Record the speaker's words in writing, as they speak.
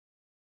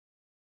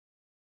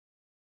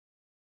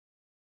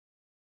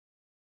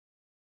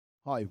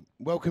Hi,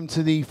 welcome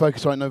to the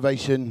Focusrite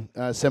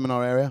Novation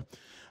seminar area.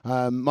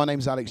 My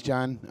name's Alex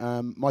Jann.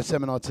 My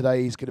seminar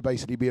today is going to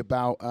basically be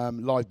about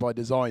Live by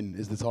Design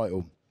is the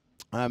title.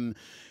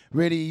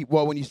 Really,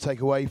 what I want you to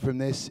take away from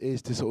this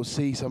is to sort of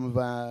see some of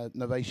our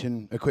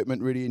Novation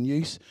equipment really in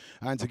use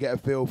and to get a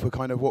feel for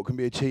kind of what can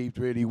be achieved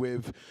really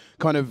with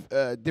kind of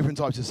different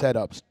types of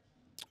setups.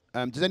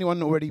 Does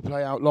anyone already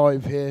play out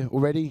live here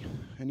already?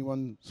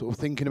 Anyone sort of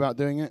thinking about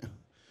doing it?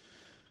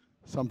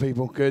 Some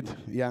people, good,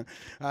 yeah.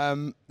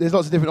 There's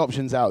lots of different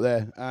options out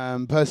there.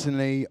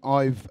 Personally,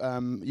 I've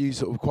used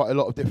sort of quite a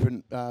lot of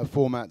different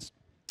formats.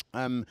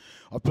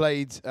 I've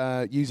played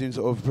using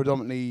sort of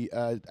predominantly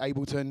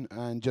Ableton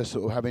and just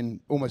sort of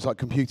having almost like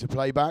computer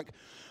playback,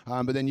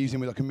 but then using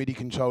with like a MIDI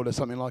controller,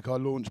 something like our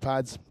launch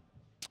pads,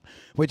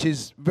 which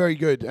is very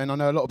good, and I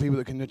know a lot of people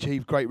that can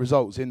achieve great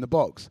results in the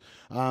box.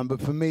 But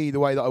for me, the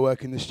way that I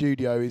work in the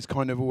studio is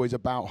kind of always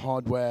about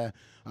hardware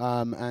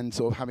and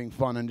sort of having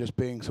fun and just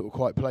being sort of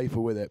quite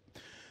playful with it.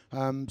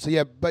 So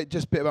yeah, but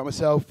just a bit about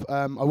myself.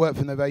 I work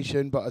for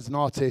Novation, but as an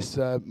artist,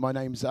 my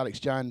name's Alex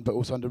Jann, but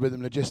also under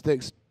Rhythm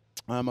Logistics.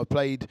 I've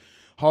played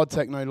hard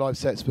techno live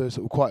sets for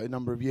sort of quite a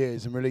number of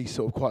years and released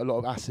sort of quite a lot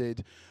of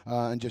acid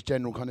and just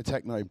general kind of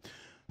techno.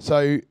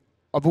 So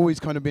I've always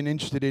kind of been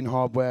interested in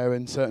hardware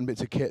and certain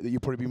bits of kit that you'll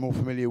probably be more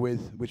familiar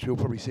with, which you'll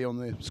probably see on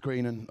the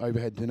screen and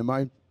overhead in a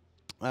moment.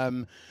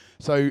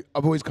 So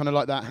I've always kind of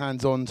liked that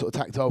hands-on sort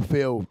of tactile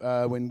feel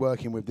when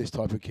working with this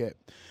type of kit.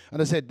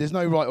 And I said, there's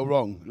no right or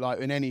wrong, like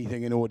in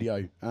anything in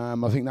audio.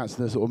 I think that's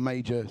the sort of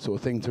major sort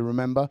of thing to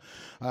remember.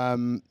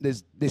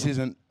 This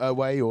isn't a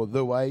way or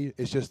the way,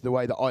 it's just the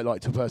way that I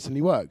like to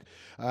personally work.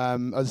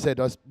 As I said,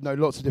 I know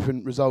lots of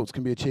different results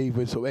can be achieved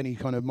with sort of any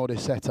kind of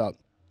modest setup.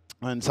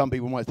 And some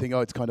people might think,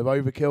 oh, it's kind of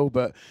overkill,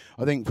 but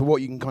I think for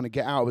what you can kind of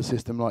get out of a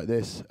system like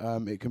this,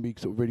 it can be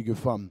sort of really good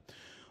fun.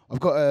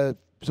 I've got a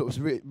sort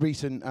of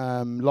recent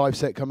live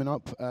set coming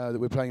up that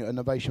we're playing at a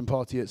Novation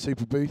party at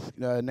Super Booth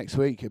next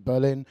week at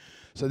Berlin.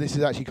 So this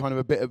is actually kind of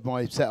a bit of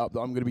my setup that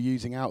I'm going to be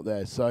using out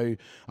there. So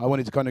I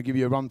wanted to kind of give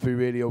you a run through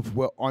really of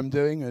what I'm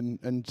doing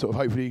and sort of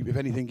hopefully, if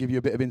anything, give you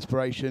a bit of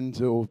inspiration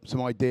or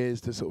some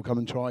ideas to sort of come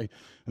and try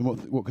and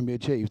what can be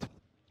achieved.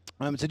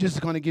 So just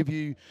to kind of give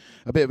you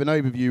a bit of an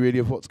overview really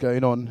of what's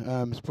going on,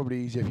 it's probably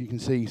easier if you can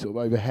see sort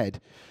of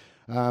overhead.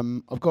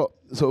 I've got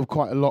sort of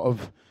quite a lot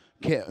of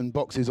kit and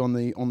boxes on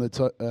the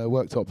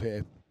worktop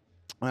here.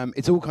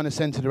 It's all kind of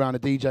centered around a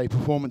DJ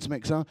performance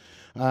mixer.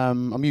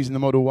 I'm using the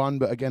Model 1,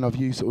 but again, I've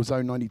used sort of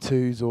Zone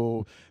 92s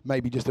or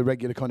maybe just a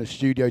regular kind of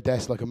studio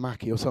desk like a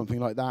Mackie or something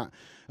like that.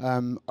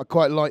 I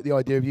quite like the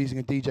idea of using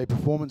a DJ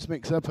performance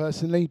mixer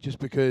personally, just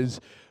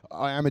because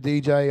I am a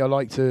DJ. I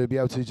like to be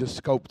able to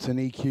just sculpt an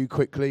EQ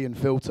quickly and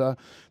filter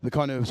the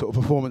kind of sort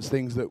of performance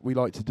things that we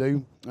like to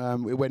do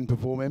when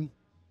performing.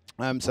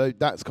 So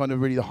that's kind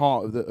of really the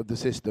heart of the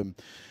system.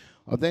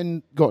 I've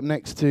then got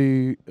next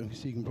to,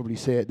 so you can probably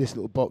see it, this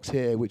little box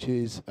here, which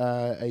is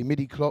a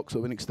MIDI clock,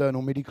 sort of an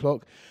external MIDI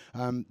clock.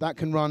 That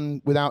can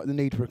run without the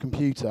need for a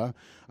computer,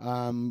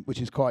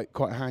 which is quite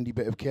a handy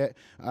bit of kit.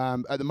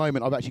 At the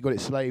moment, I've actually got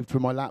it slaved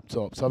from my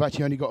laptop, so I've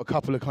actually only got a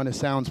couple of kind of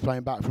sounds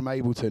playing back from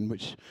Ableton,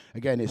 which,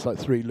 again, it's like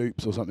 3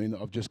 loops or something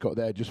that I've just got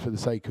there just for the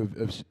sake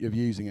of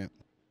using it.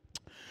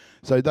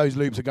 So those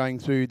loops are going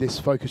through this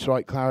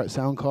Focusrite Claret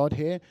sound card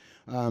here.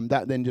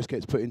 That then just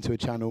gets put into a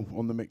channel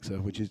on the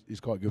mixer, which is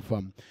quite good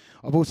fun.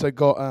 I've also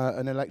got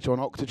an Electron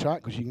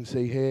Octatrack, which you can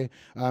see here.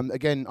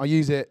 Again, I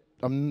use it.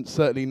 I'm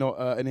certainly not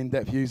an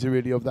in-depth user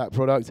really of that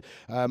product.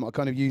 I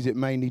kind of use it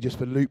mainly just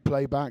for loop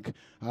playback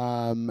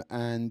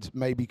and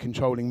maybe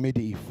controlling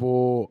MIDI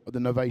for the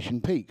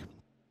Novation Peak.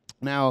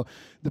 Now,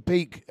 the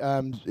Peak,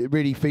 it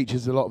really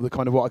features a lot of the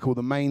kind of what I call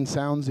the main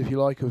sounds, if you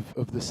like,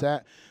 of the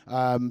set.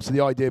 So the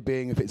idea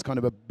being if it's kind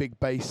of a big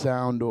bass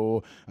sound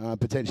or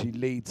potentially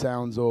lead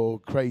sounds or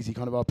crazy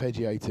kind of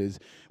arpeggiators.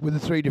 With the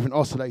 3 different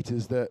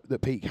oscillators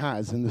that Peak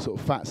has and the sort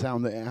of fat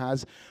sound that it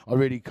has, I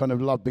really kind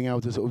of love being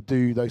able to sort of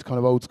do those kind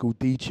of old school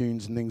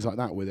D-tunes and things like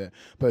that with it.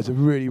 But it's a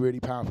really, really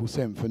powerful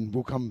synth, and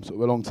we'll come sort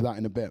of along to that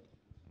in a bit.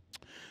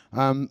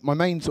 My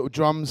main sort of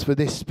drums for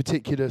this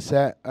particular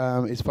set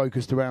is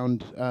focused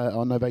around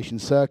our Novation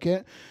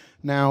Circuit.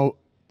 Now,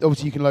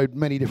 obviously you can load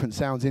many different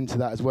sounds into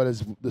that as well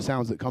as the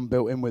sounds that come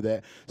built in with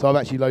it. So I've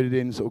actually loaded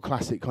in sort of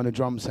classic kind of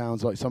drum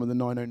sounds like some of the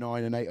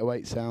 909 and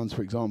 808 sounds,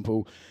 for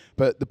example.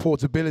 But the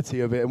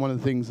portability of it, and one of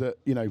the things that,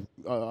 you know,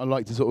 I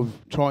like to sort of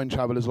try and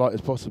travel as light as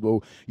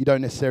possible, you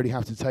don't necessarily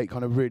have to take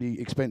kind of really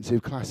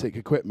expensive classic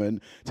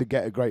equipment to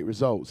get a great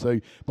result. So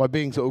by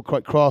being sort of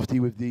quite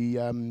crafty with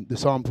the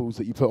samples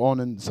that you put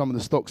on, and some of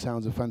the stock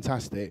sounds are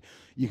fantastic,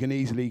 you can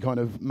easily kind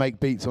of make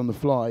beats on the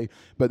fly,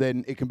 but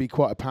then it can be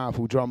quite a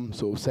powerful drum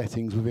sort of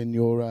settings within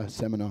your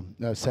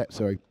set.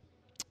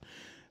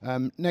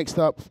 Next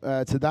up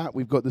to that,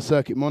 we've got the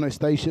Circuit Mono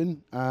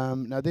Station.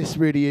 Now this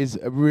really is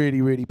a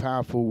really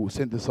powerful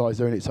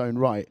synthesizer in its own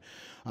right.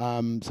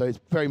 So it's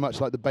very much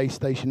like the bass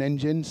station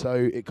engine, so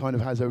it kind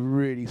of has a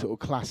really sort of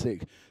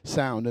classic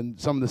sound, and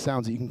some of the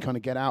sounds that you can kind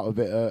of get out of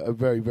it are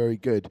very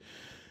good.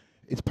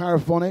 It's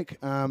paraphonic,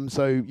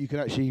 so you can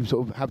actually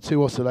sort of have two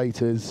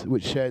oscillators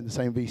which share the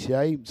same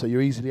VCA, so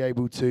you're easily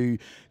able to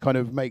kind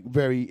of make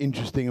very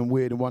interesting and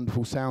weird and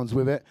wonderful sounds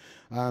with it.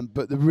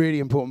 But the really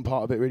important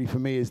part of it really for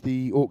me is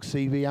the aux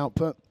CV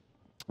output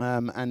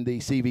and the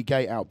CV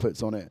gate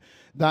outputs on it.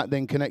 That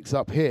then connects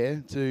up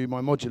here to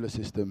my modular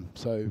system,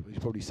 so you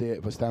can probably see it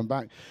if I stand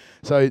back.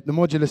 So the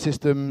modular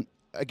system,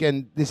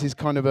 again, this is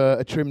kind of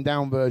a trimmed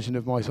down version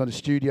of my sort of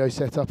studio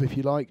setup, if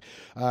you like.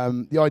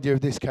 The idea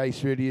of this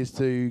case really is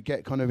to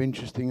get kind of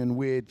interesting and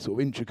weird, sort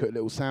of intricate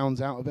little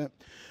sounds out of it.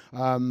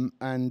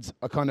 And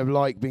I kind of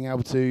like being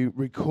able to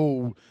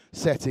recall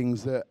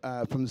settings that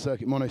from the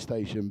Circuit Mono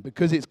Station.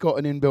 Because it's got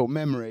an inbuilt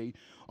memory,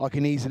 I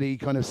can easily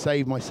kind of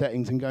save my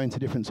settings and go into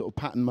different sort of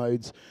pattern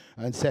modes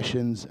and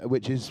sessions,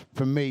 which is,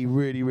 for me,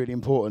 really, really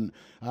important.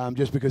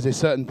 Just because there's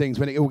certain things,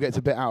 when it all gets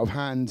a bit out of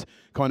hand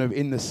kind of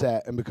in the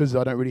set, and because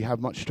I don't really have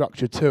much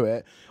structure to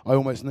it, I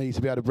almost need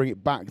to be able to bring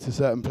it back to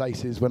certain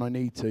places when I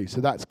need to. So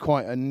that's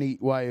quite a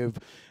neat way of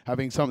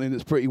having something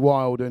that's pretty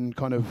wild and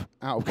kind of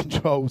out of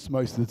control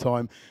most of the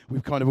time.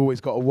 We've kind of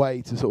always got a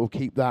way to sort of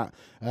keep that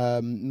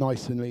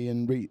nicely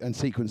and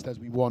sequenced as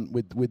we want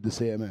with the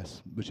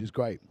CMS, which is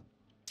great.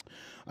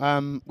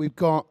 We've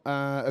got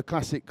a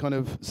classic kind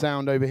of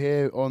sound over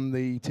here on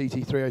the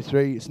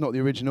TT303. It's not the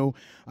original,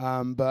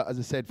 but as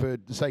I said, for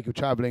the sake of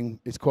travelling,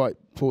 it's quite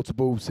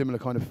portable, similar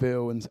kind of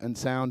feel and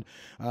sound.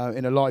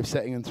 In a live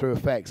setting and through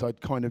effects, I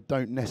kind of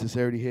don't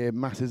necessarily hear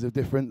masses of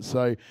difference.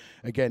 So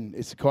again,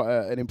 it's quite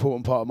an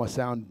important part of my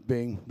sound,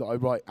 being that I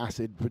write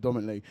acid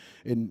predominantly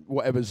in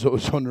whatever sort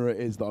of genre it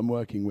is that I'm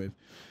working with.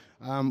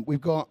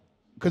 We've got,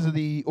 because of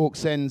the aux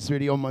sends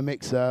really on my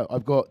mixer,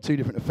 I've got two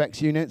different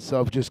effects units. So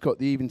I've just got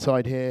the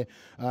Eventide here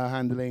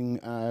handling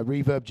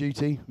reverb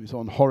duty. It's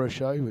on Horror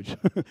Show, which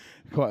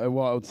quite a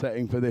wild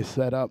setting for this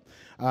setup.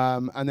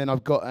 And then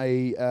I've got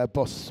a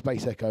Boss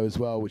Space Echo as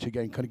well, which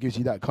again kind of gives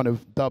you that kind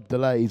of dub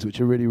delays,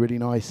 which are really, really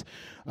nice.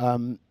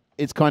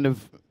 It's kind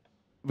of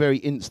very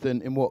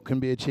instant in what can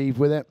be achieved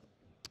with it.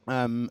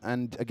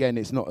 And again,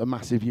 it's not a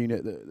massive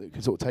unit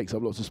that sort of takes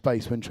up lots of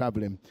space when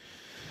traveling.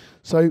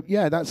 So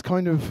yeah, that's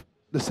kind of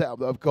the setup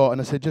that I've got. And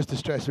I said, just to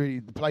stress, really,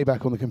 the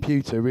playback on the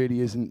computer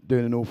really isn't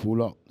doing an awful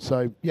lot.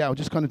 So yeah, I'll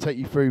just kind of take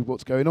you through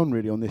what's going on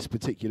really on this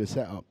particular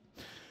setup.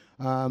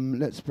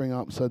 Let's bring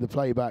up, so the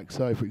playback.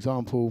 So for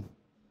example,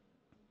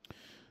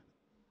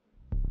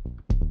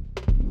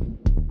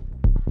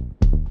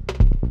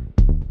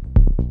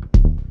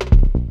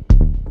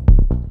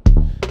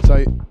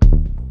 so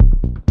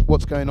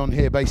what's going on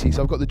here basically,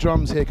 so I've got the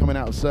drums here coming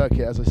out of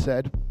Circuit, as I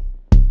said.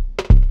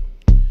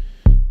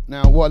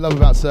 Now, what I love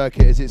about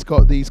Circuit is it's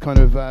got these kind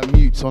of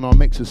mutes on our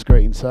mixer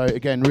screen. So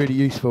again, really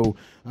useful.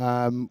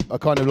 I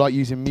kind of like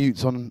using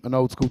mutes on an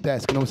old school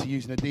desk, and obviously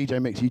using a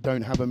DJ mixer, you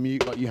don't have a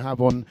mute like you have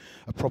on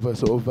a proper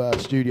sort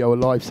of studio or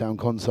live sound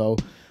console.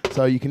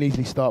 So you can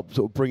easily start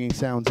sort of bringing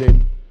sounds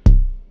in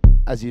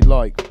as you'd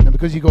like. And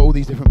because you've got all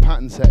these different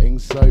pattern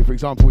settings, so for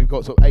example, we've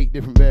got sort of 8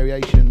 different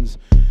variations.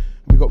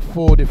 We've got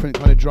 4 different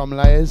kind of drum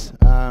layers,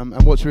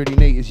 and what's really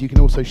neat is you can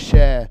also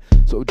share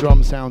sort of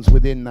drum sounds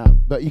within that.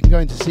 But you can go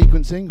into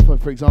sequencing,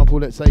 for example,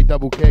 let's say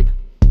double kick.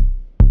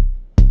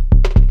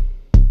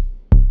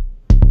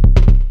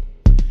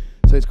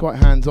 So it's quite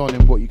hands-on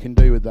in what you can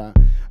do with that.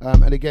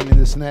 And again, in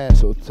the snare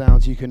sort of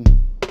sounds, you can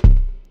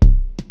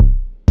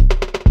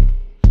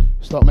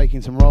start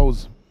making some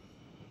rolls,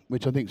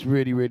 which I think is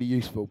really, really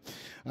useful.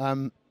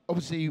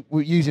 Obviously,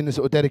 we're using the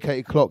sort of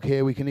dedicated clock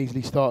here. We can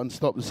easily start and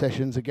stop the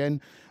sessions again,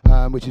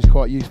 which is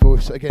quite useful.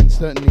 So again,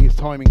 certainly if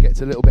timing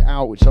gets a little bit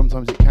out, which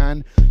sometimes it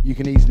can, you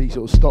can easily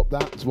sort of stop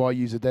that. That's why I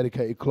use a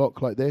dedicated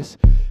clock like this.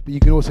 But you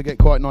can also get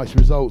quite nice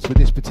results with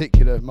this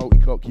particular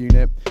multi-clock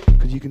unit,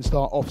 because you can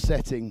start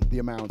offsetting the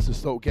amounts to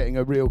start getting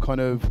a real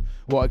kind of,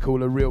 what I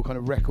call a real kind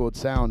of record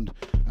sound,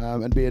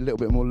 and be a little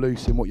bit more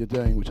loose in what you're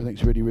doing, which I think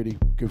is really, really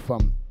good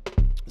fun.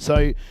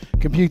 So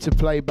computer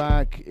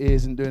playback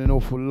isn't doing an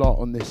awful lot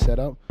on this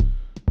setup.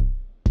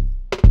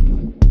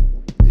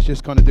 It's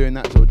just kind of doing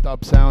that sort of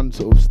dub sound,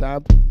 sort of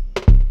stab.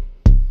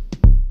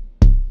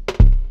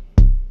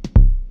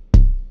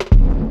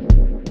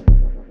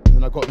 And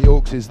then I've got the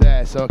auxes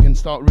there, so I can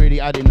start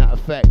really adding that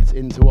effect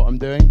into what I'm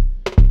doing.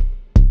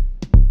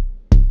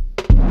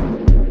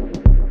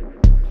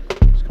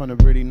 It's kind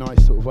of really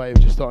nice sort of way of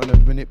just starting to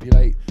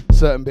manipulate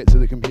certain bits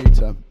of the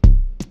computer.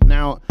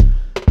 Now,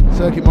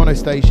 Circuit Mono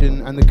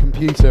Station and the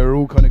computer are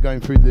all kind of going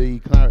through the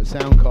Claret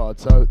sound card,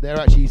 so they're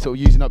actually sort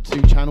of using up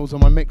 2 channels on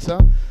my mixer.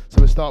 So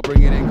we'll start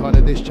bringing in kind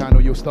of this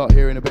channel. You'll start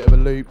hearing a bit of a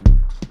loop,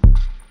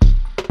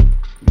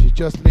 which is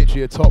just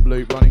literally a top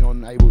loop running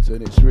on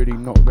Ableton. It's really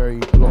not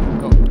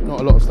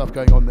a lot of stuff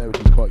going on there,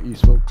 which is quite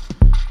useful.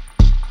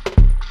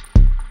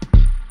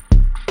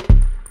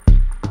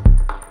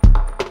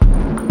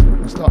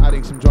 We'll start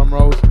adding some drum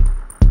rolls.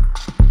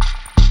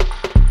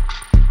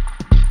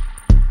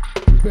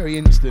 Very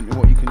instant in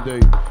what you can do,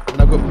 and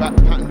I've got back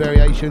pattern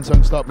variation, so I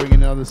can start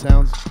bringing in other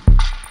sounds.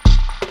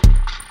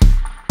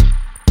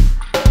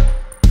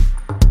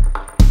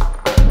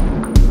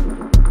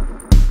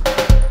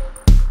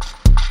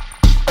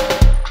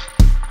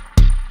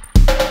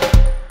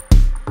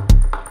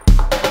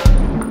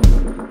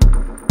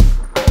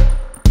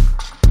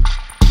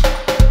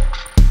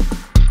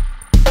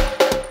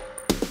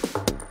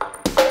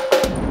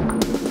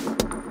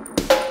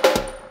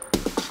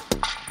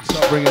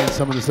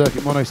 some of the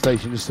Circuit Mono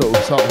Station, just sort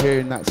of start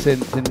hearing that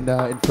synth in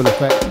full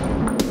effect.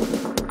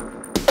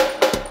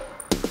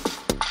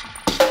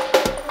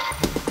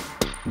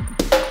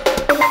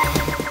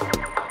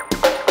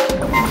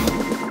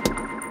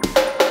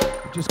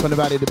 Just kind of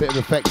added a bit of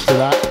effects to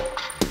that.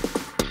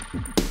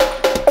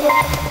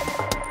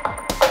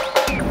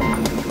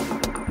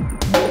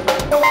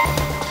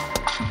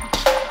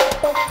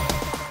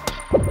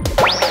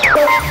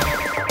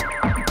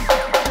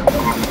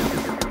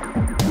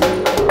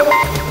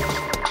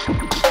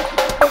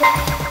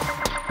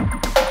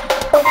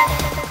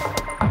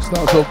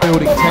 Start sort of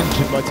building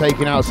tension by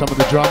taking out some of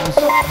the drums.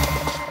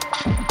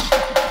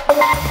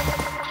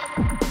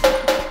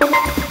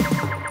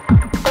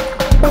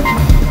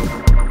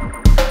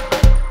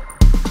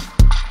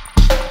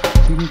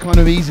 So you can kind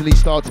of easily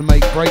start to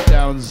make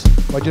breakdowns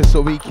by just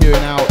sort of EQing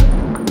out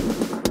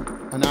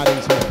and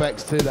adding some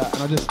effects to that.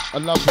 And I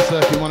love the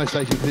Circuit Mono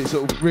Station because it's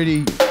sort of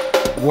really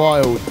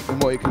wild in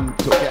what it can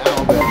sort of get out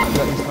of it. It's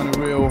got this kind of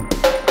real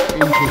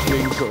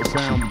interesting sort of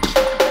sound.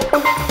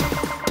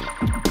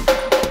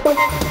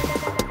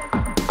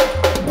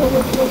 You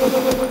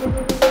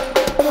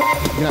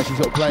can actually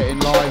sort of play it in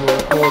live or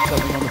record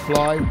something on the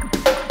fly.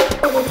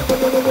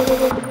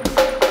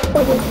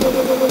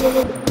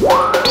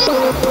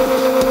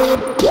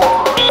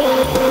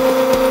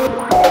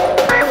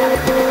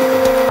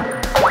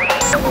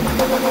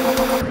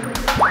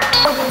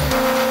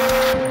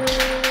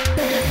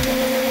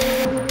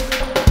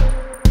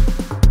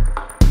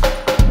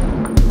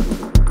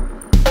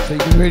 So you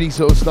can really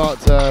sort of start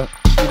to,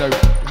 you know,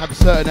 have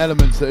certain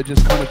elements that are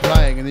just kind of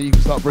playing, and then you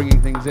can start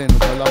bringing things in,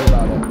 which I love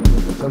about it.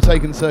 So I've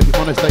taken the Circuit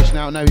Mono Station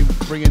out, now we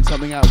bring in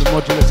something out of the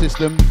modular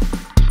system.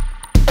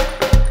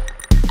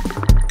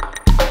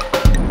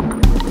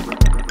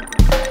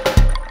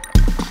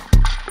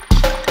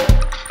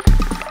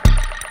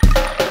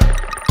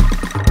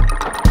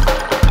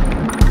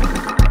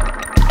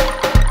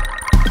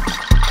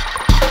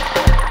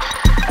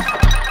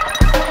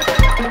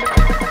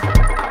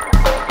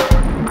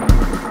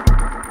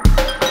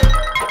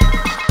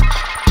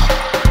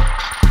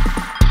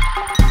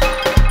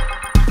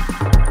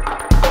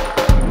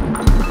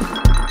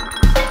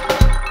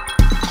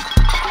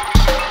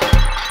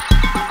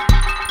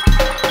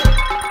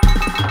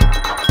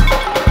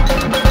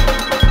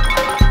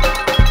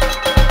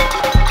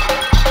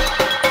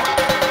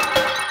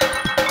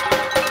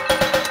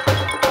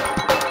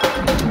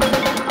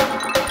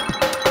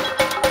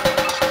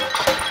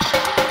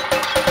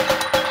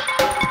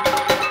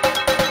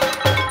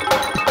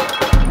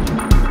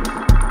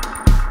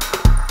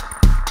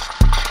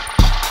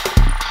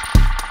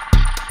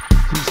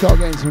 Start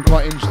getting some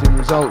quite interesting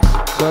results.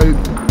 So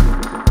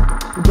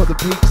we've got the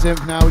peak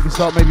synth now, we can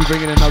start maybe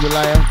bringing another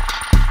layer.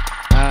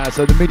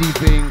 So the MIDI is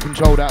being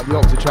controlled out of the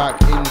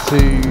Octatrack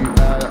into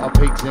our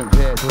peak synth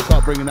here. So we'll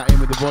start bringing that in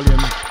with the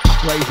volume,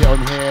 raise it on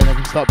here, and I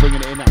can start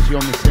bringing it in actually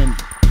on the synth.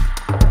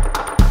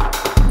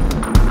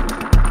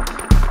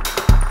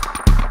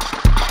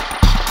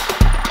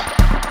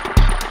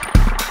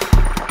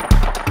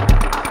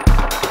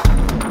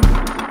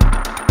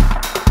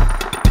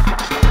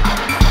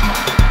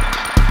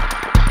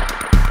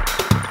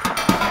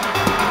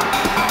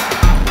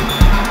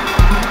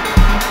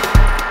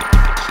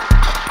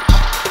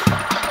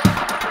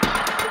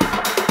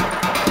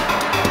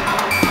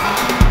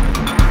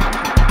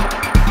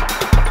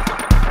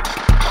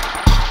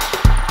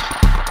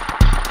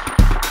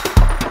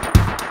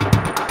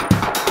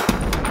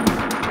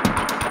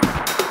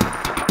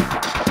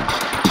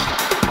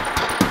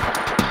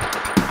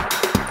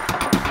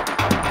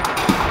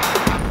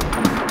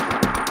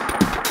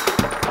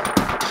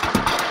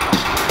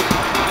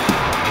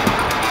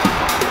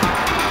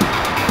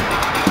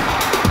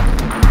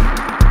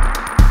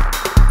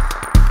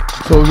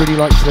 So we really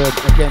like to,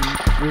 again,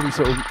 really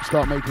sort of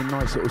start making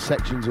nice sort of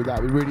sections with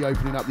that. We're really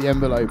opening up the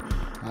envelope.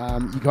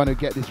 You kind of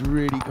get this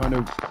really kind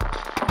of,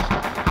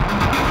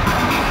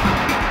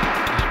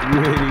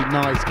 really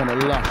nice kind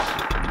of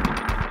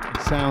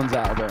lush sounds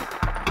out of it.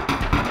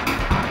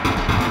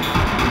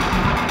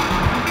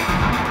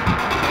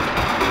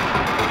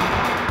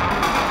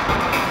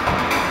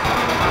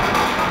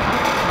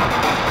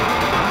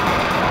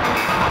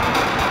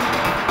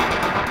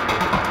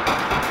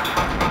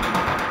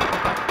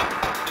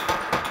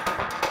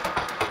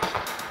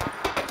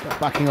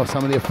 Backing off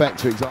some of the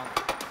effects, for example.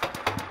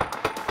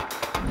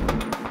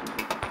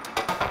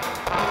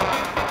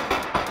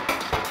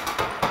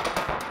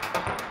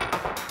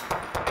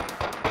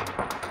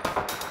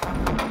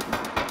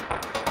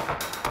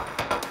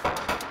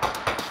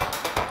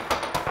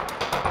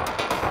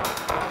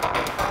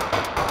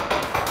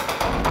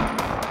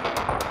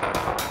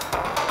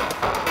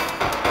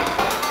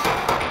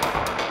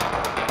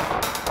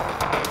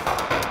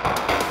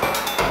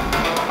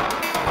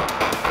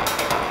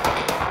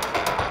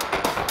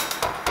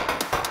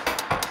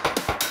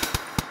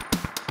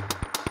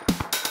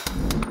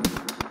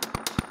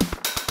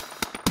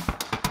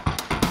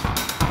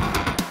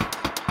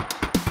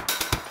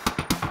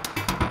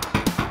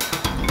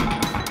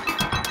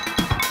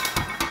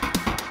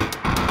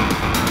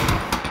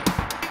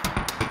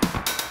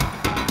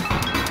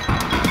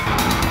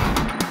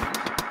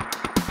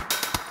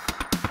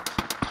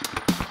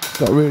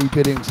 Got really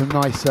bidding some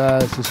nice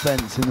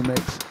suspense in the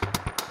mix.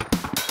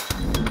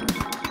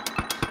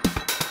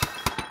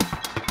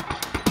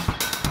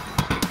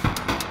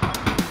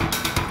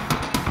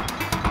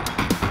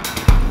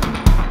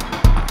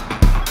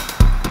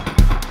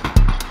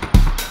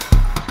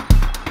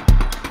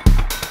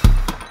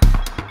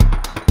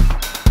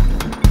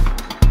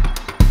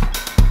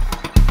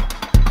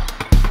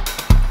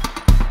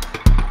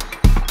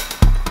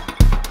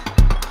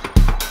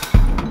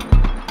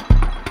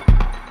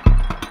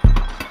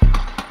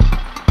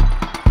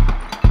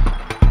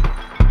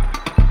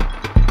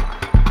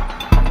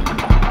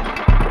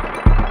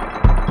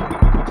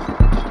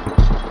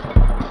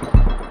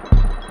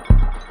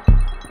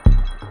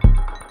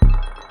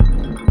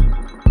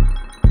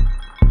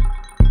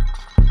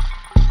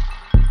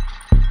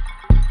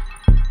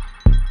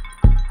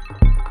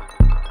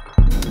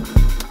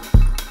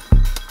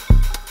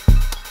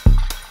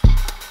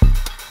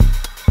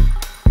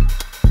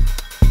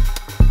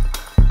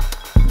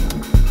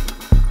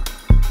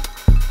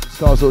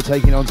 Start sort of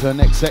taking on to the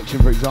next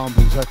section, for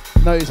example. So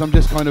notice I'm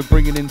just kind of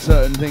bringing in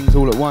certain things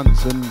all at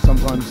once and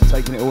sometimes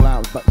taking it all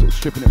out, but sort of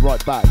stripping it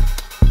right back.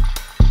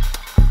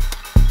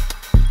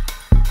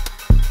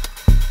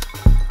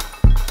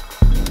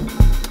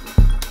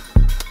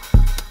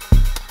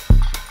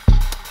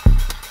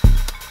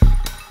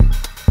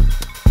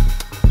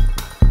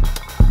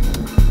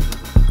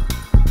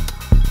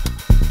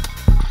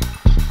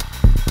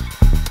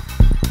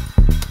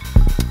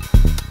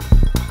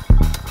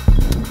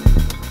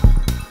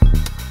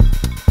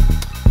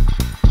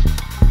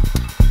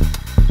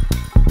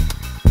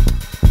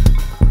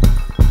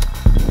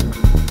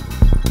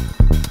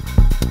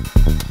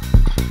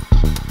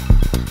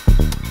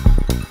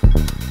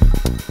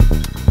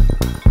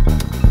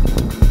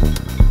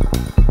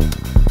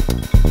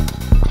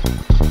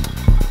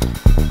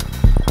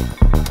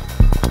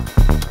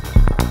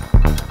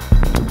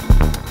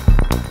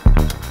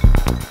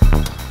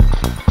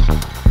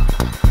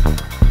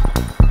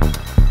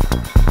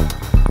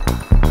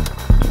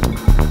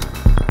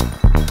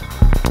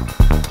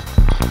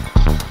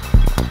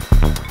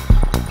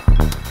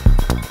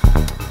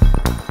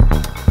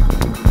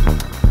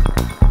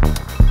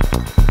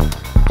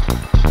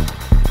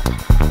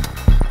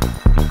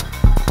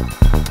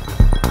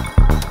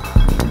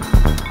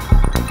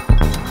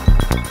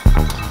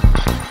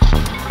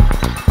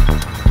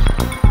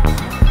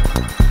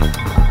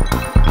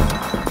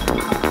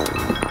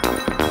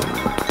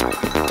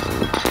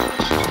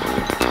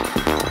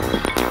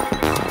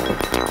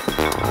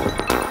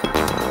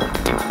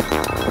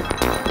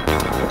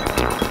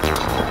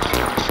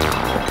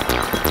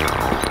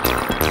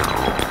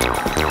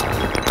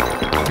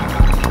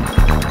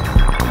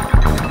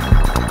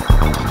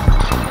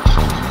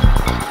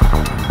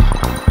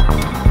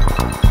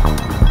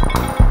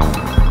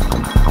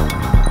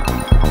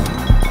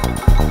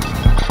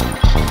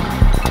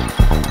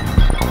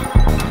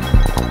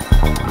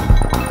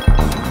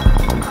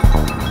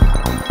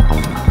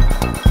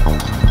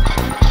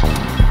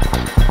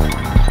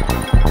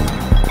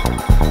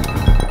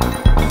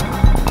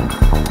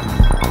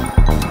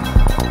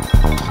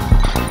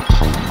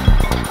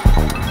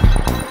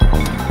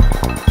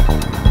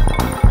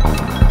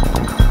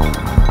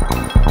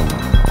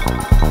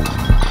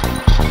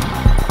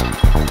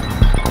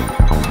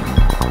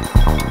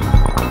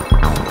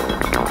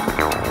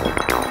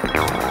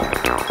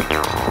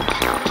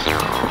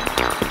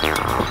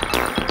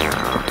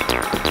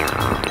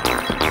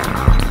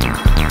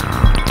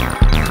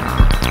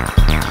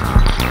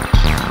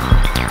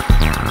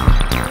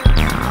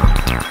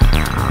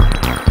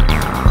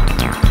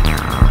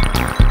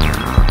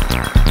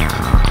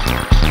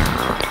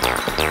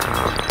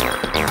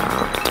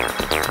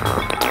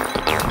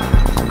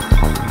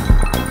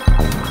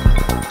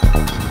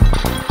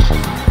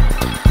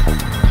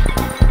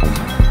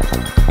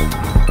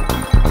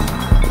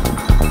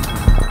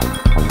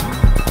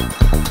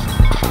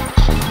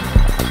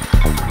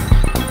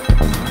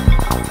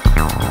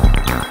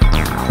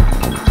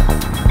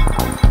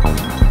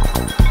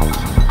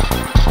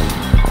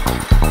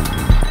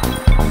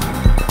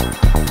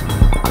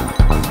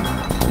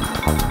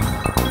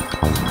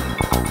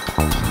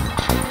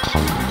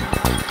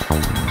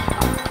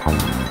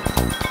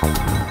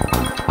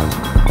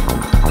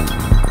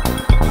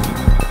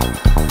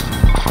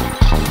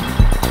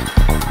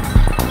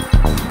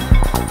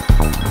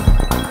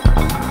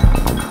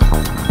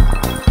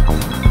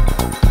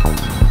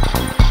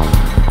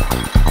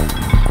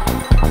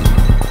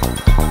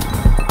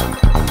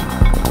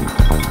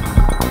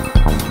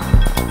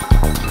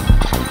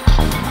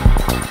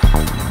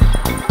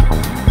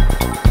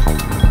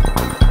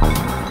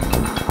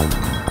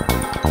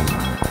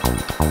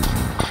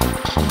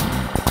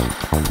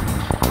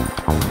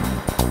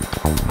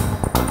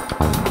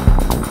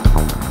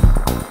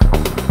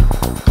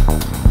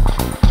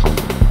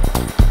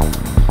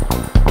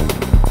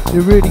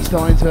 You're really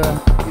starting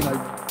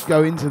to,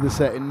 go into the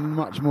set in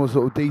much more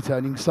sort of detail,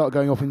 and you can start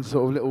going off into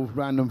sort of little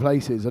random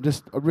places. I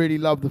really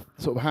love the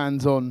sort of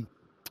hands-on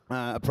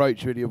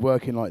approach really of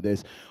working like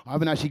this. I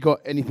haven't actually got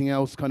anything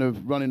else kind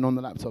of running on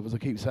the laptop, as I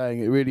keep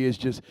saying. It really is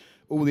just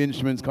all the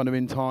instruments kind of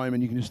in time,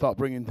 and you can just start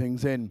bringing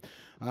things in.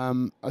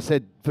 I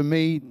said, for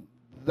me,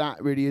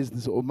 that really is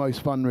the sort of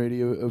most fun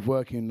really of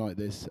working like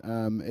this,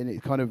 and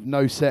it kind of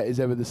no set is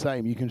ever the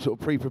same. You can sort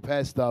of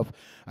pre-prepare stuff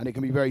and it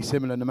can be very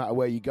similar no matter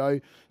where you go,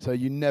 so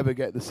you never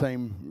get the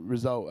same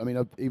result. I mean,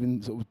 I've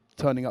even sort of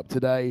turning up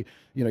today,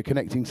 you know,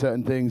 connecting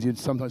certain things, you'd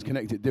sometimes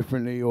connect it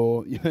differently,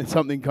 or you know,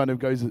 something kind of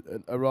goes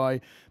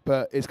awry,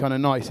 but it's kind of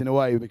nice in a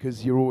way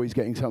because you're always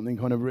getting something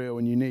kind of real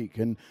and unique,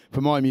 and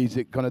for my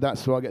music, kind of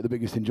that's where I get the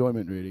biggest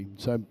enjoyment really.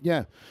 So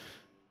yeah,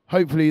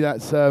 hopefully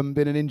that's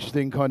been an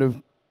interesting kind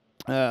of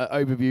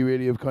overview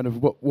really of kind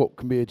of what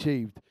can be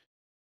achieved.